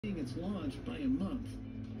its launch by a month.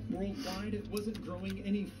 Worldwide, it wasn't growing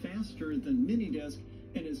any faster than minidisc,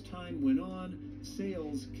 and as time went on,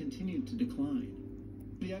 sales continued to decline.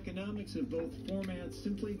 The economics of both formats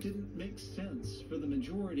simply didn't make sense for the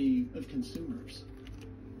majority of consumers.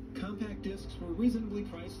 Compact discs were reasonably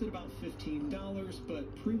priced at about $15,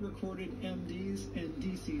 but pre-recorded MDs and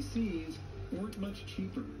DCCs weren't much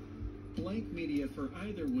cheaper. Blank media for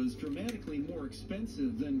either was dramatically more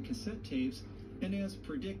expensive than cassette tapes, and as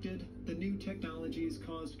predicted, the new technologies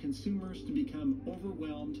caused consumers to become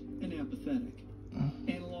overwhelmed and apathetic.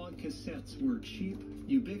 Analog cassettes were cheap,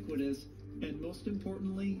 ubiquitous, and most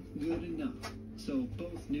importantly, good enough, so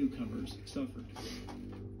both newcomers suffered.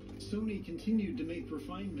 Sony continued to make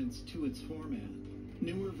refinements to its format.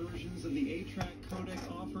 Newer versions of the 8-track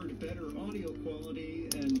codec offered better audio quality,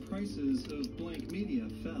 and prices of blank media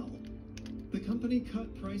fell. The company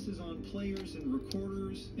cut prices on players and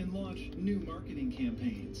recorders and launched new marketing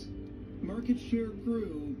campaigns. Market share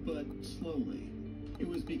grew, but slowly. It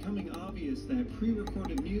was becoming obvious that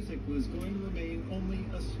pre-recorded music was going to remain only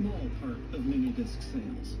a small part of minidisc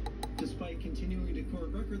sales. Despite continuing to court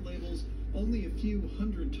record labels, only a few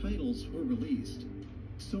hundred titles were released.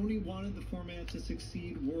 Sony wanted the format to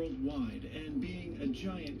succeed worldwide, and being a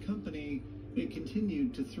giant company, it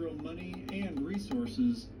continued to throw money and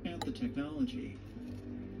resources at the technology.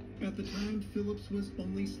 At the time, Philips was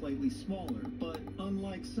only slightly smaller, but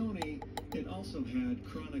unlike Sony, it also had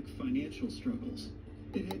chronic financial struggles.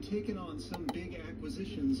 It had taken on some big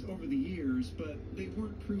acquisitions over the years, but they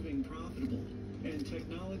weren't proving profitable, and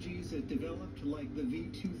technologies it developed, like the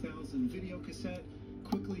V2000 videocassette,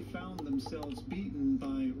 quickly found themselves beaten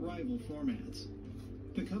by rival formats.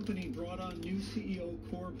 The company brought on new CEO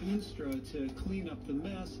Cor Bluestra to clean up the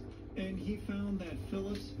mess, and he found that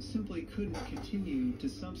Philips simply couldn't continue to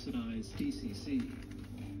subsidize DCC.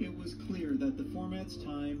 It was clear that the format's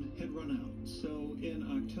time had run out, so in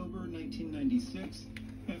October 1996,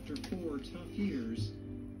 after 4 tough years,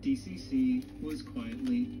 DCC was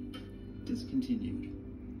quietly discontinued.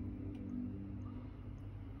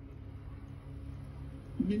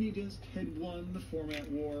 Minidisc had won the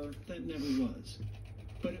format war that never was.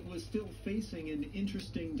 But it was still facing an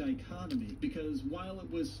interesting dichotomy, because while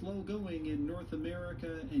it was slow going in North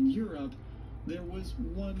America and Europe, there was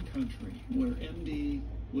one country where MD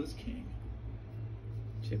was king.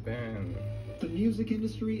 Japan. The music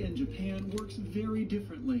industry in Japan works very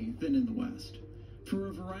differently than in the West. For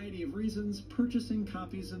a variety of reasons, purchasing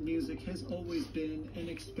copies of music has always been an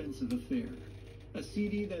expensive affair. A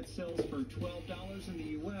CD that sells for $12 in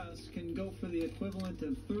the US can go for the equivalent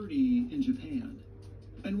of $30 in Japan.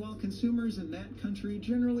 And while consumers in that country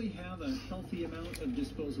generally have a healthy amount of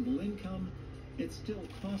disposable income, it's still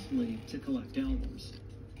costly to collect albums.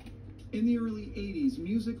 In the early 80s,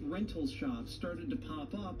 music rental shops started to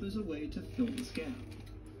pop up as a way to fill this gap.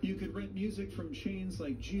 You could rent music from chains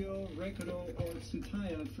like Gio, Rekodo, or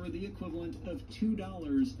Tsutaya for the equivalent of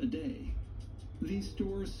 $2 a day. These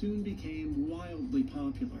stores soon became wildly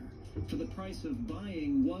popular. For the price of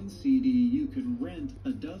buying one CD, you could rent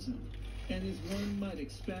a dozen. And as one might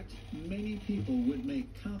expect, many people would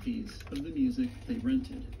make copies of the music they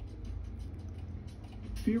rented.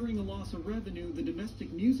 Fearing a loss of revenue, the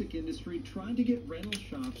domestic music industry tried to get rental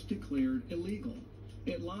shops declared illegal.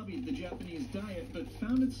 It lobbied the Japanese Diet, but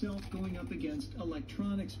found itself going up against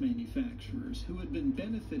electronics manufacturers who had been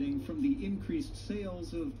benefiting from the increased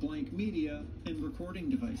sales of blank media and recording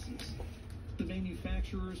devices. The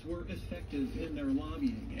manufacturers were effective in their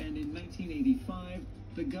lobbying, and in 1985,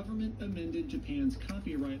 the government amended Japan's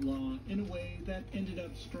copyright law in a way that ended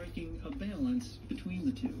up striking a balance between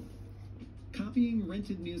the two. Copying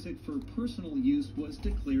rented music for personal use was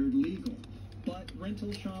declared legal, but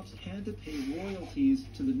rental shops had to pay royalties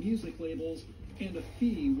to the music labels, and a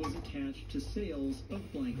fee was attached to sales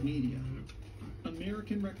of blank media.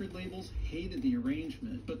 American record labels hated the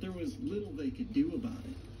arrangement, but there was little they could do about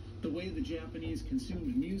it. The way the Japanese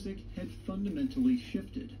consumed music had fundamentally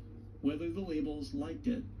shifted, whether the labels liked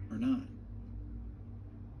it or not.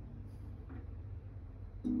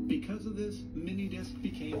 Because of this, minidisc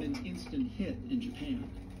became an instant hit in Japan.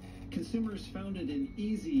 Consumers found it an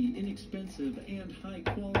easy, inexpensive, and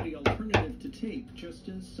high-quality alternative to tape, just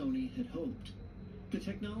as Sony had hoped. The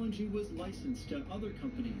technology was licensed to other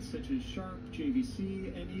companies such as Sharp,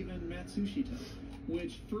 JVC, and even Matsushita,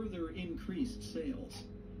 which further increased sales.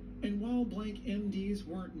 And while blank MDs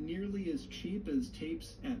weren't nearly as cheap as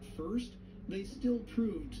tapes at first, they still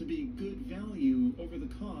proved to be good value over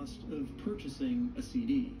the cost of purchasing a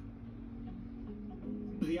CD.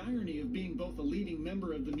 The irony of being both a leading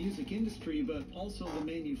member of the music industry but also the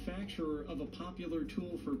manufacturer of a popular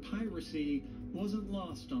tool for piracy wasn't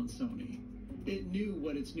lost on Sony. It knew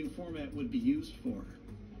what its new format would be used for.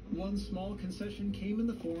 One small concession came in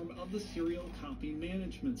the form of the Serial Copy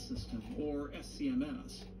Management System, or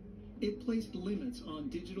SCMS. It placed limits on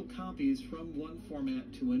digital copies from one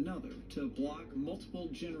format to another to block multiple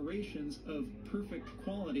generations of perfect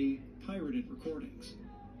quality pirated recordings.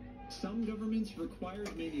 Some governments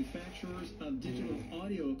required manufacturers of digital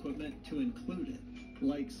audio equipment to include it,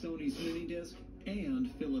 like Sony's Minidisc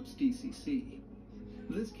and Philips DCC.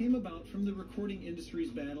 This came about from the recording industry's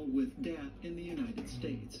battle with DAT in the United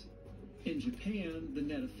States. In Japan, the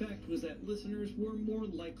net effect was that listeners were more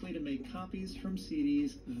likely to make copies from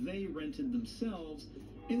CDs they rented themselves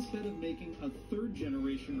instead of making a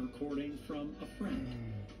third-generation recording from a friend,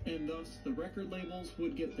 and thus the record labels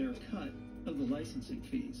would get their cut of the licensing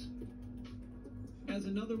fees. As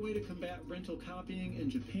another way to combat rental copying in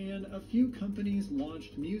Japan, a few companies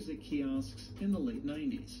launched music kiosks in the late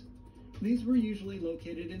 90s. These were usually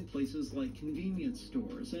located in places like convenience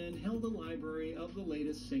stores and held a library of the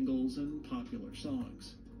latest singles and popular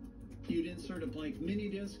songs. You'd insert a blank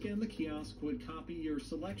minidisc and the kiosk would copy your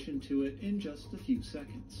selection to it in just a few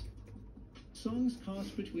seconds. Songs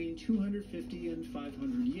cost between 250 and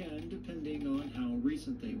 500 yen depending on how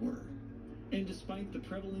recent they were. And despite the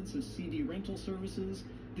prevalence of CD rental services,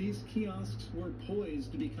 these kiosks were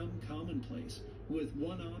poised to become commonplace, with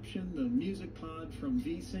one option, the Music Pod from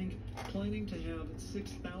VSync, planning to have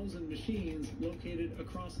 6,000 machines located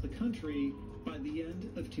across the country by the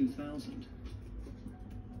end of 2000.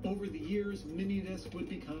 Over the years, minidisc would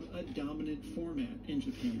become a dominant format in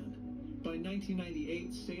Japan. By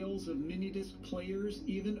 1998, sales of minidisc players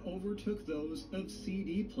even overtook those of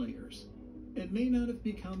CD players. It may not have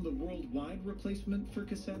become the worldwide replacement for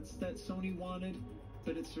cassettes that Sony wanted,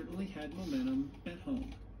 but it certainly had momentum at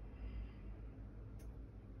home.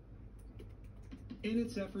 In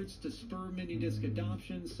its efforts to spur minidisc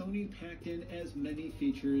adoption, Sony packed in as many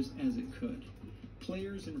features as it could.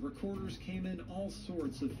 Players and recorders came in all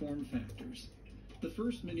sorts of form factors. The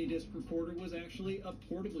first minidisc recorder was actually a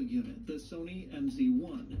portable unit, the Sony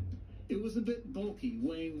MZ1. It was a bit bulky,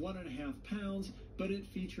 weighing 1.5 pounds, but it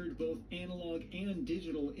featured both analog and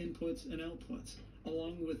digital inputs and outputs,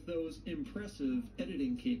 along with those impressive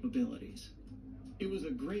editing capabilities. It was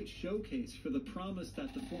a great showcase for the promise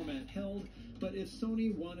that the format held, but if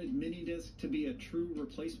Sony wanted minidisc to be a true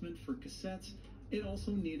replacement for cassettes, it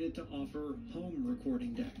also needed to offer home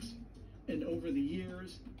recording decks. And over the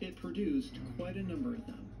years, it produced quite a number of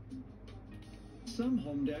them. Some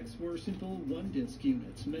home decks were simple one-disc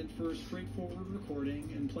units meant for straightforward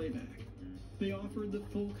recording and playback. They offered the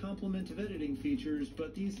full complement of editing features,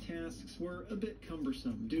 but these tasks were a bit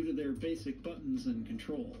cumbersome due to their basic buttons and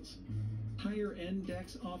controls. Higher-end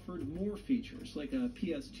decks offered more features, like a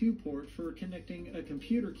PS2 port for connecting a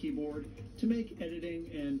computer keyboard to make editing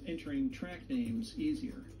and entering track names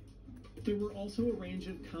easier. There were also a range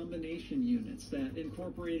of combination units that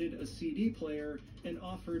incorporated a CD player and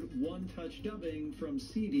offered one-touch dubbing from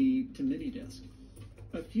CD to minidisc.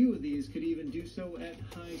 A few of these could even do so at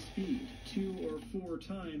high speed, 2 or 4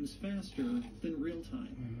 times faster than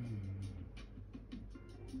real-time.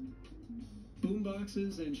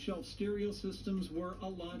 Boomboxes and shelf stereo systems were a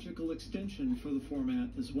logical extension for the format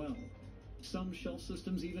as well. Some shelf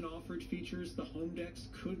systems even offered features the home decks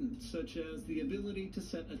couldn't, such as the ability to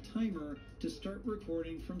set a timer to start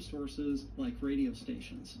recording from sources like radio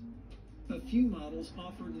stations. A few models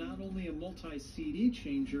offered not only a multi-CD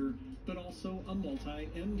changer, but also a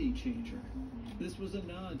multi-MD changer. This was a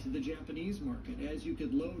nod to the Japanese market, as you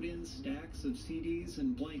could load in stacks of CDs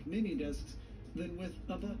and blank minidiscs, then with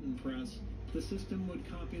a button press, the system would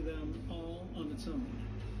copy them all on its own.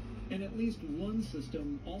 And at least one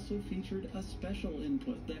system also featured a special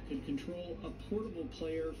input that could control a portable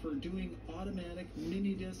player for doing automatic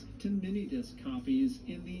minidisc to minidisc copies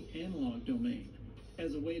in the analog domain,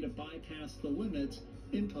 as a way to bypass the limits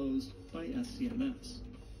imposed by SCMS.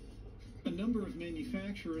 A number of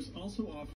manufacturers also offered